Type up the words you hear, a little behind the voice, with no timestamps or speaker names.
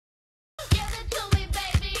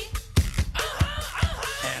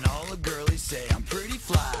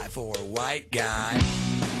for a white guy.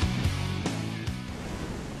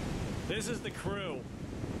 This is the crew.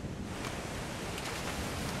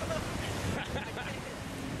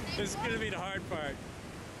 This is going to be the hard part.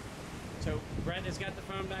 So Brett has got the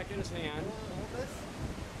phone back in his hand. Hold this.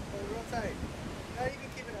 Hold it real tight. No, you can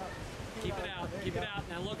keep it out. Keep it out. Keep it out.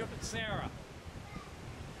 Now look up at Sarah.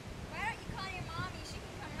 Why don't you call your mommy? She can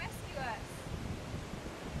come rescue us.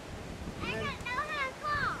 I don't know how to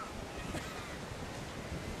call.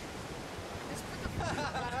 Just put the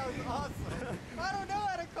That was awesome. I don't know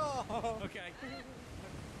how to call. Okay.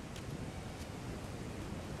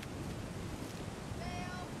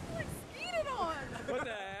 like speeding on. What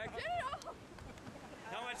the heck? Get it off.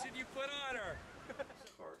 How much did you put on her? These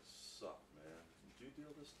cards suck, man. Did you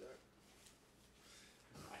deal this deck?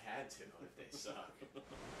 I had to if they suck.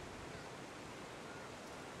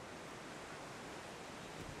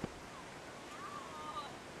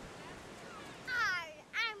 Hi,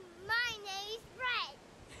 my name's Brett.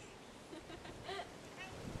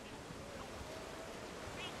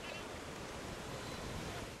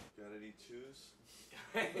 Got any twos?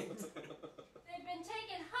 They've been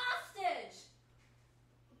taken hostage!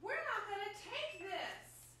 We're not gonna take this!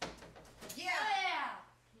 Yeah!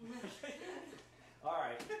 All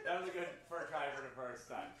right, that was a good first try for the first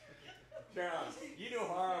time. Carolyn, you do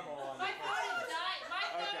horrible on the My phone is dying! My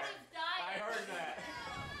phone Okay. is dying! I heard that.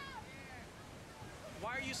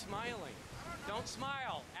 Why are you smiling? Don't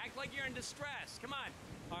smile. Act like you're in distress. Come on.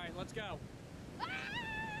 All right, let's go.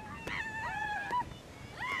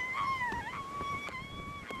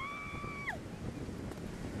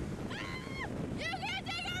 You can't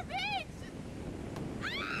take our beach!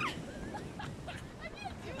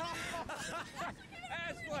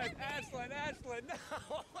 Ashlyn, no.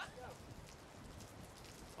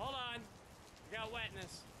 Hold on. We got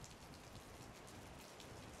wetness.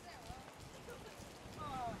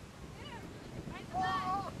 Oh.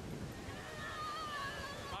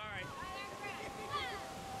 All right.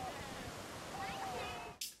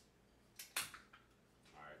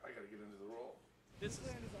 Alright, I gotta get into the roll. This is.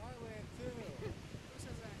 Land is our land too. Who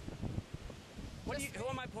says that? What do you? Who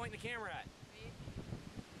am I pointing the camera at? Me?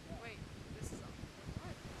 Wait, this is all.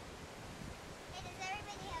 Hey, does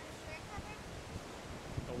everybody have a shirt cover?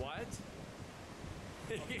 A what?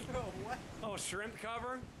 What? Oh, shrimp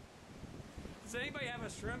cover? Does anybody have a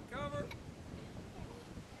shrimp cover?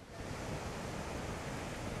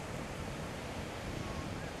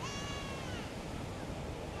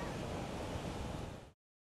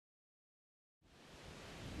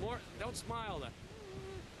 More, don't smile though.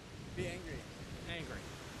 Be angry. Angry.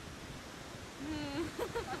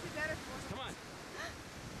 Come on.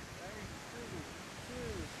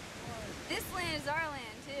 This land is our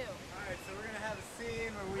land too. Alright, so we're gonna have a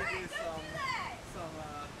scene where we do some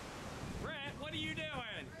Brett, what are you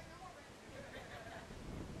doing?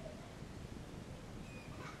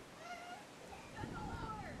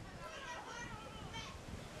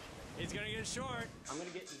 He's gonna get short. I'm gonna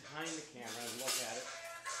get behind the camera and look at it.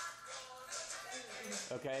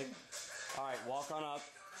 Okay. All right, walk on up.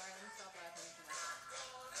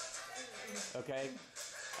 Okay.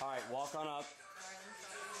 All right, walk on up.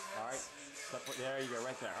 All right. There you go,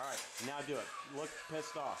 right there. All right. Now do it. Look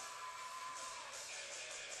pissed off.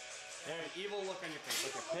 There, evil look on your face.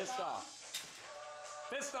 Look, you're pissed off.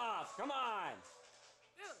 Pissed off. Come on.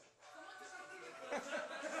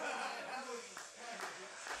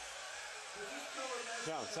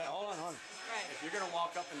 No, say, hold on. Right. If you're gonna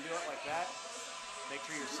walk up and do it like that, make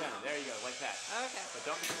sure you're centered. There you go, like that. Okay. But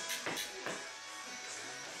don't.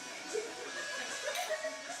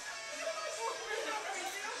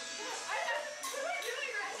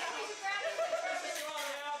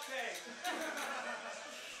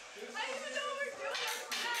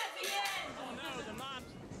 Oh no,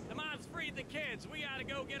 the mom's freed the kids. We gotta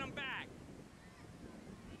go get them back.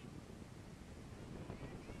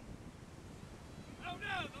 Oh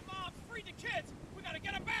no, the mom's freed the kids. We gotta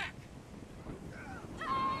get them back.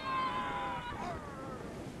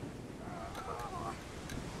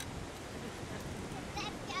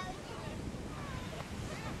 Let's go.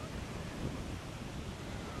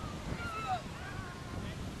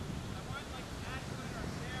 I want like Ashlyn or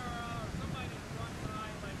Sarah or somebody to run by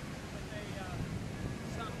like with a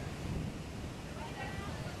something.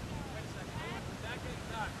 Wait a second. That guy's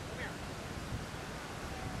done. Come here.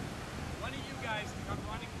 One of you guys to come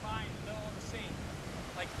running by in the middle of the scene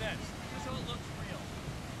like this, just so it looks real.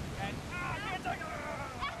 And get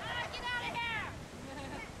out of here!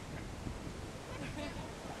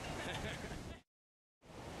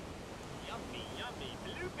 Yummy, yummy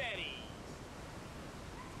blueberries.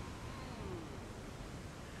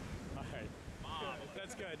 All right, Mom,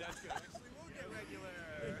 that's good. that's good. Actually, we'll get regular.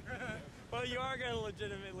 Well, you are going to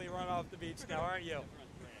legitimately run off the beach now, aren't you?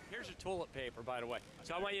 Here's your toilet paper, by the way.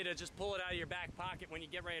 So I want you to just pull it out of your back pocket when you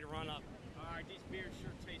get ready to run up. All right, these beers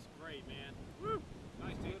sure taste great, man. Woo!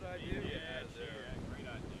 Nice good idea. Yeah, sure. Yeah, great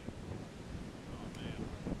idea. Oh man.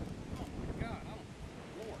 Oh my God!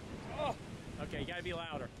 Oh Lord. Oh. Okay, you got to be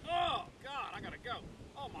louder. Oh God! I gotta go.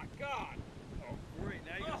 Oh my God! Oh, great.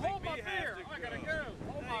 Now you're Oh, gonna hold make my me beer! have to I go. gotta go.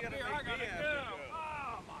 Hold Now my you gotta beer! make I me gotta have go. to go.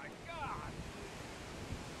 Oh my God!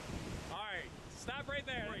 All right, stop right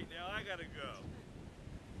there. Great. Now I gotta go.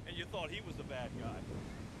 And you thought he was the bad guy.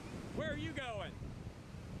 Where are you going?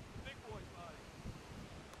 Big boy's body.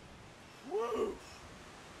 Woo!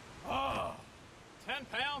 Oh, 10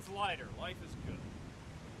 pounds lighter. Life is good.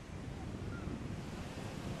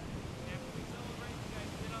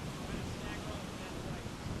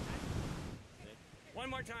 One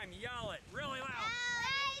more time, yell it really loud.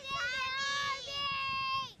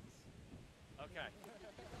 Okay.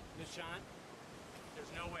 Miss Sean, there's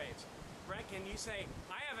no waves. Brett, can you say,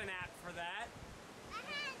 I have an app for that?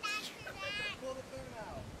 Pull the phone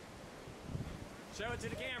out. Show it to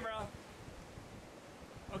the camera.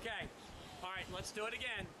 Okay. All right, let's do it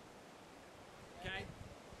again. Okay.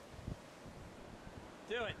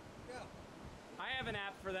 Do it. Go. I have an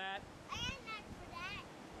app for that.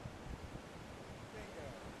 Bingo.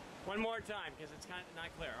 One more time, because it's kind of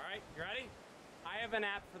not clear. All right, you ready? I have an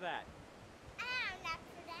app for that.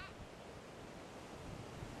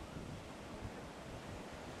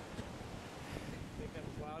 Think that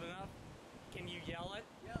was loud enough? Can you yell it?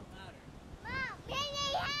 Yell louder.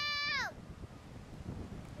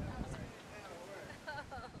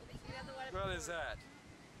 What is that?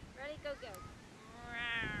 Ready? Go, go.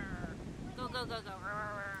 Go, go, go, go.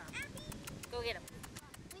 Go get him.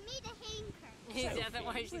 We need a hanker. He doesn't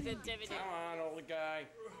want she's intimidated. Come on, old guy.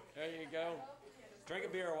 There you go. Drink a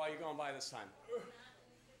beer while you're going by this time.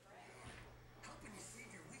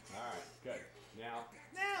 All right, good. Now,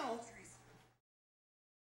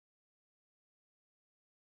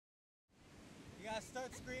 You gotta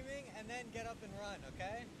start screaming and then get up and run,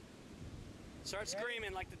 okay? start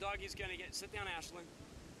screaming like the doggy's gonna get. Sit down, Ashlyn.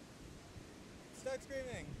 Start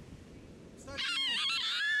screaming. Start screaming.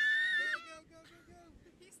 Go, go, go, go, go.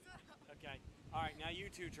 He stood up. Okay. All right, now you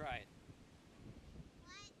two try it.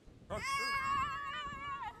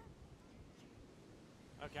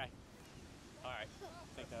 Okay. All right.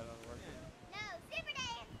 Think that ought to work. No, Superdaddy.